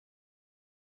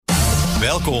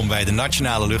Welkom bij de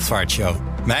Nationale Luchtvaartshow.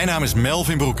 Mijn naam is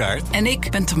Melvin Broekhaert. En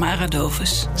ik ben Tamara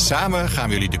Doves. Samen gaan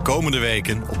we jullie de komende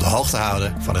weken op de hoogte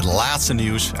houden van het laatste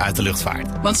nieuws uit de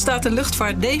luchtvaart. Want staat de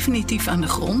luchtvaart definitief aan de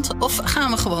grond of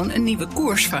gaan we gewoon een nieuwe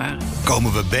koers varen?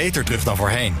 Komen we beter terug dan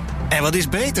voorheen? En wat is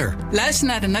beter? Luister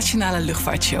naar de Nationale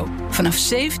Luchtvaartshow. Vanaf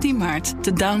 17 maart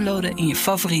te downloaden in je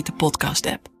favoriete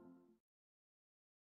podcast-app.